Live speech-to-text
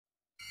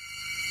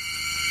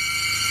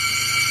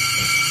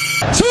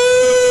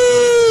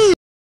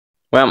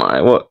Where am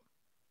I? What?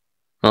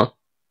 Huh?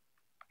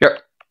 Here.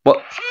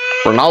 What?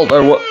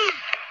 Ronaldo? What?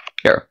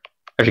 Here.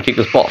 I should kick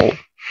this ball.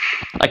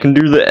 I can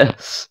do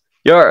this.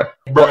 Here.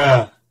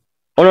 Bruh.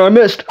 Oh no, I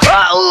missed.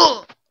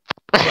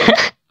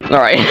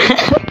 Alright.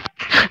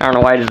 I don't know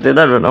why I just did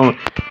that, but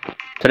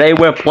today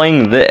we're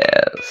playing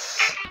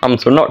this.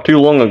 So not too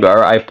long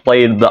ago, I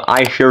played the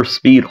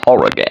IShowSpeed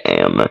horror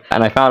game,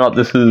 and I found out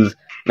this is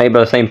made by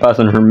the same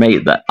person who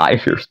made that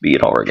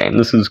IShowSpeed horror game.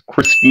 This is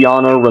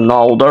Christiano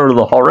Ronaldo,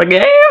 the horror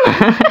game.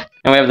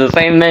 And we have the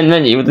same main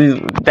menu with these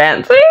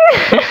dancing.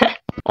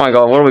 Oh my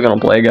god, what are we gonna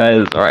play,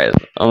 guys? Alright,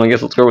 I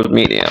guess let's go with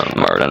medium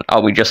mode.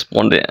 Oh, we just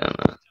spawned in.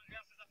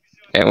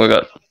 Okay, we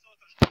got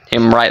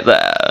him right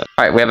there.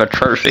 Alright, we have a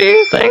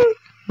trophy thing.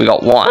 We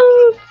got one.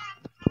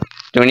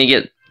 Do we need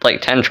to get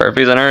like 10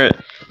 trophies in her?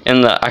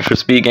 In the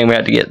IShowSpeed game, we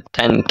had to get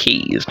 10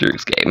 keys to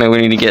escape. Maybe we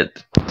need to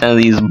get 10 of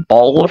these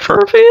ball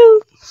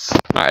trophies?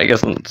 Alright, I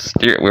guess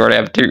we already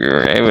have 2.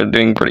 Right? We're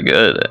doing pretty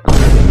good.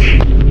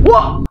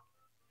 What?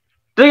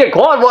 Did he get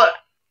quad? What?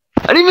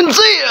 I didn't even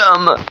see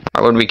him!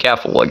 I would be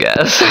careful, I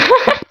guess.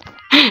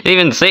 Didn't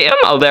even see him?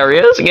 Oh, there he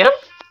is again.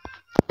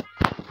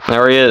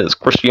 There he is,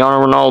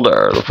 Christiano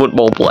Ronaldo, the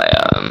football player.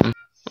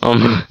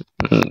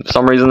 For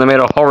some reason they made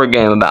a horror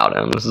game about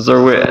him. This is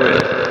so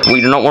weird. We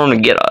do not want him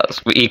to get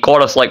us. He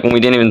caught us like when we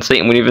didn't even see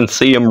him. We didn't even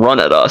see him run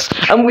at us.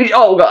 And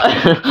oh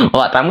god.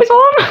 Well, that time we saw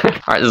him?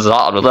 Alright, this is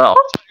hard with that.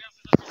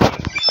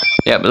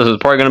 Yeah, but this is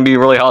probably gonna be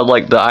really hard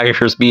like the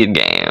IShowSpeed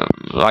game.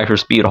 The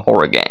IShowSpeed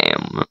horror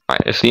game.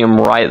 Alright, I see him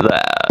right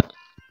there.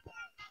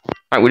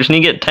 Alright, we just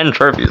need to get 10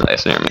 trophies, I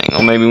assume.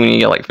 Or maybe we need to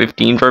get like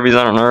 15 trophies,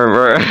 I don't know,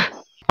 bro.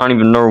 I don't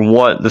even know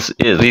what this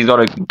is. He's got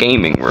a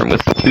gaming room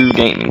with 2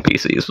 gaming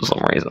PCs for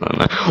some reason.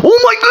 Oh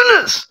my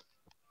goodness!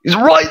 He's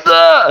right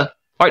there!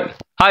 Alright,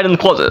 hide in the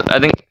closet, I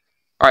think.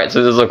 Alright,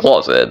 so there's a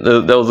closet.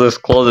 There was this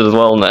closet as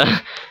well in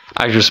the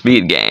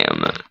IShowSpeed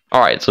game.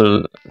 Alright,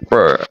 so,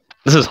 bro,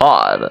 this is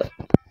hard.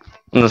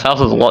 And this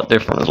house is a lot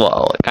different as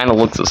well. It kind of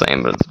looks the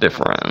same, but it's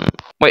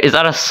different. Wait, is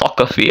that a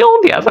soccer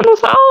field he has in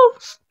his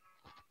house?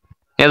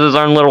 He has his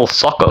own little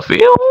soccer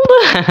field?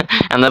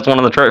 And that's one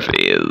of the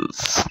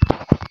trophies.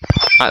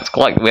 Let's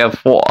collect. We have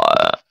 4.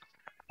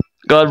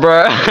 God,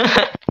 bro.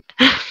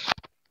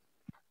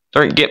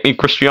 Don't get me,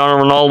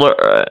 Cristiano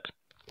Ronaldo.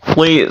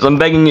 Please, I'm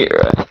begging you.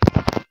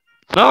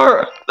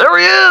 No, there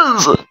he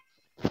is.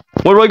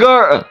 Where do I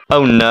go?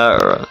 Oh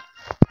no,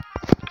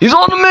 he's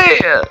on me.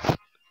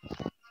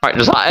 Alright,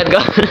 just hide.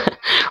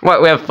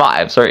 Right, we have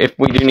 5. So if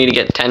we do need to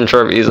get 10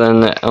 trophies,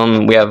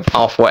 then we have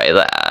halfway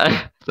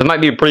there. This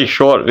might be a pretty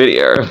short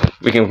video.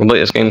 We can complete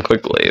this game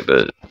quickly,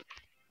 but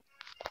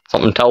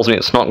something tells me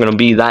it's not going to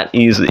be that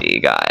easy,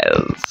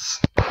 guys.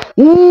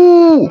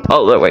 Ooh!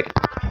 Oh, wait.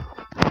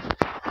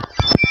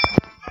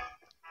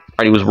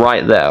 Alright, he was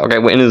right there. Okay,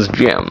 we're in his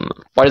gym.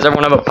 Why does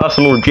everyone have a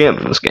personal gym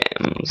in this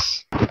game?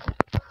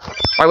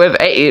 Alright, we have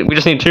 8. We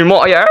just need 2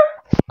 more. Yeah?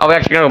 Are we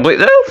actually going to complete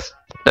this?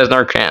 There's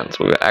no chance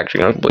we're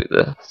actually going to complete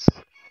this.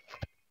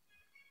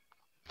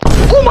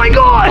 Oh my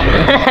god!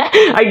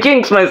 I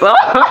jinxed myself!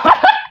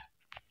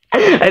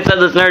 I said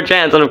there's no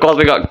chance, and of course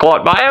we got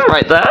caught by him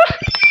right there.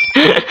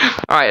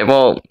 Alright,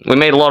 well, we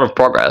made a lot of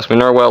progress. We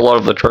know where a lot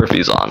of the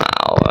trophies are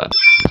now.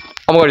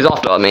 Oh my god, he's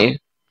after me.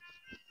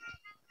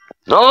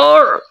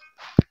 No!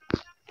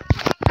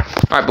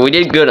 Alright, but we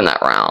did good in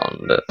that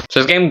round.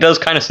 So this game does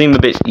kind of seem a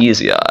bit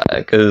easier,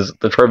 because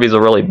the trophies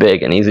are really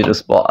big and easy to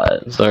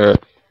spot. So,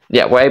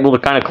 yeah, we're able to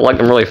kind of collect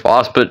them really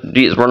fast, but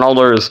geez,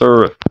 Ronaldo is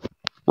so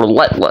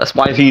relentless.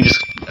 Why is he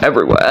just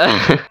everywhere?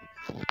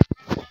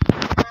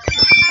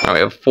 Alright, we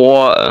have 4.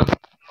 Oh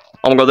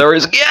my god, there he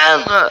is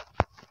again!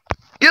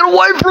 Get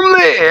away from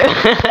me!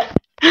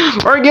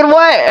 Alright, get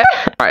away!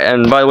 Alright,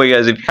 and by the way,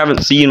 guys, if you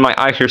haven't seen my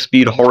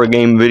IShowSpeed horror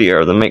game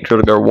video, then make sure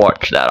to go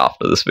watch that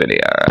after this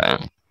video.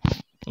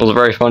 It was a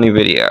very funny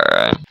video.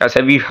 Guys,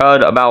 have you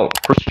heard about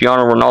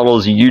Cristiano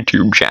Ronaldo's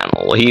YouTube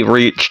channel? He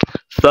reached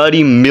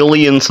 30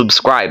 million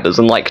subscribers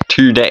in like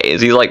 2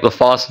 days. He's like the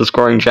fastest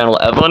growing channel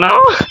ever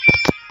now.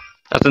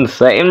 That's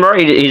insane, bro.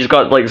 He just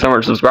got like so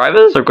much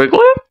subscribers so quickly.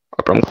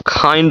 But I'm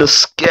kinda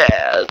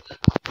scared.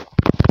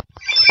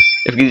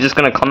 If he's just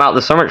gonna come out,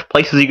 there's so much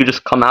places he could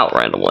just come out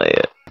randomly.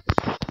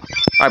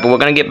 Alright, but we're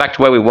gonna get back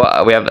to where we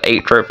were. We have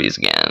 8 trophies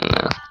again.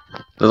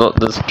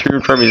 There's 2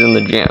 trophies in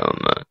the gym.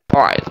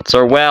 Alright,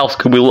 so where else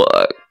could we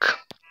look?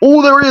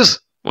 Oh, there it is!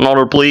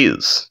 Ronaldo,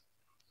 please.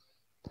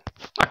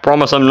 I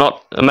promise I'm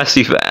not a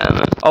Messi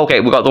fan. Okay,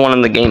 we got the one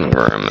in the gaming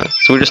room.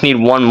 So we just need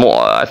 1 more,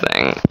 I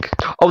think.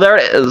 Oh, there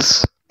it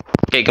is!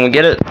 Okay, can we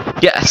get it?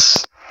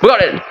 Yes! We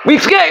got it! We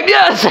escaped!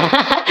 Yes!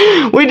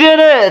 We did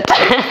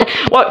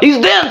it! What? He's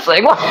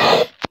dancing!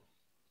 What?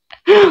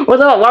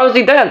 What's up? Why was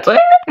he dancing?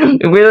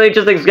 We really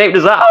just escaped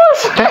his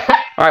house?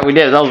 Alright, we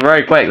did it. That was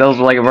very quick. That was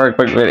like a very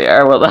quick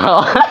video. What the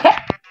hell?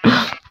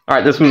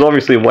 Alright, this was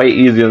obviously way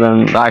easier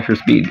than the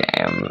IShowSpeed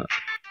game.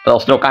 But it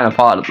was still kind of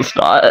hard at the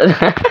start.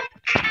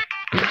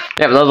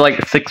 Yeah, but that was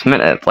like 6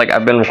 minutes. Like,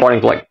 I've been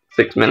recording for like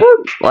 6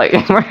 minutes. Like,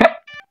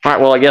 Alright,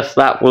 well, I guess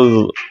that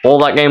was all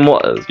that game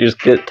was. You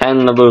just get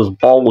 10 of those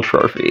ball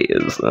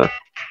trophies.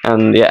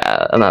 And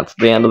yeah, and that's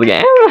the end of the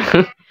game.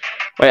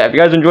 But yeah, if you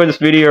guys enjoyed this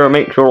video,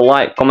 make sure to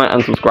like, comment,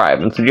 and subscribe,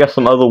 and suggest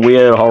some other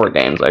weird horror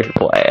games I should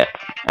play.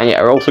 And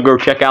yeah, also go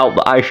check out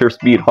the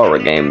IShowSpeed horror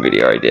game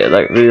video I did.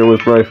 That video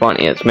was very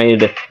funny. It's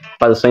made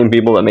by the same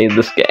people that made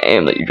this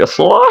game that you just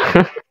saw.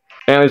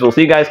 Anyways, we'll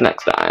see you guys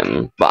next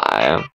time. Bye.